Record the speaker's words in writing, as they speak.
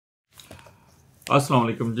Assalamu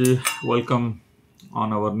alaikum ji, welcome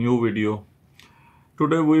on our new video.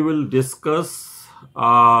 Today we will discuss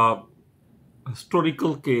a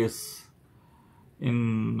historical case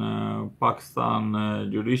in Pakistan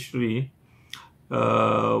judiciary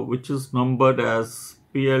which is numbered as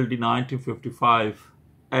PLD 1955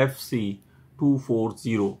 FC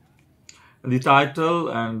 240. The title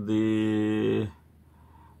and the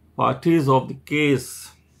parties of the case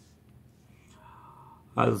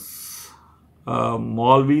as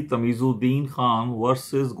MouLvi Tamiz Khan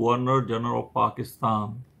versus Governor General of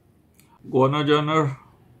Pakistan. Governor General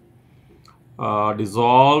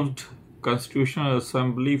dissolved Constitutional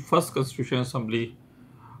Assembly, first Constitutional Assembly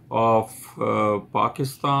of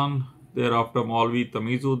Pakistan. Thereafter, MouLvi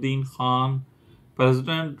Tamiz Khan,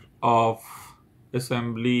 President of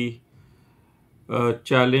Assembly,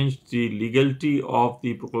 challenged the legality of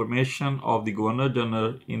the proclamation of the Governor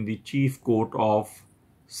General in the Chief Court of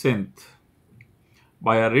Sindh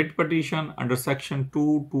by a writ petition under Section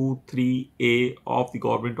 223A of the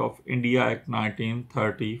Government of India Act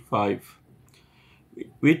 1935,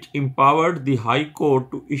 which empowered the High Court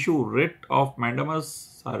to issue writ of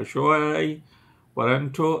mandamus, certiorari,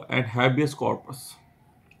 warranto, and habeas corpus.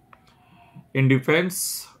 In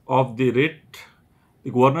defense of the writ, the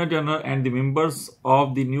Governor General and the members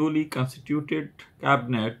of the newly constituted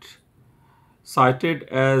cabinet, cited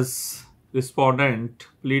as respondent,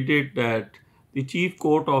 pleaded that the Chief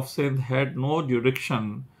Court of Sindh had no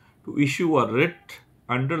jurisdiction to issue a writ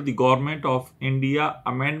under the Government of India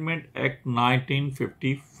Amendment Act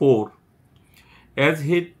 1954, as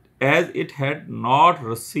it had not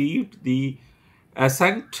received the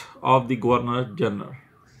assent of the Governor General.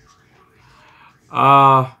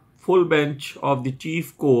 A full bench of the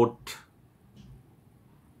Chief Court,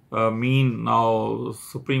 now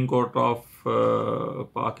Supreme Court of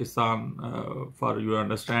Pakistan, for your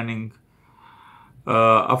understanding,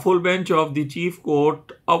 a full bench of the Chief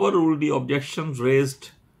Court overruled the objections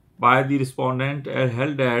raised by the respondent and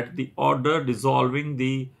held that the order dissolving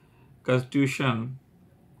the Constitution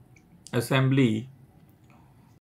Assembly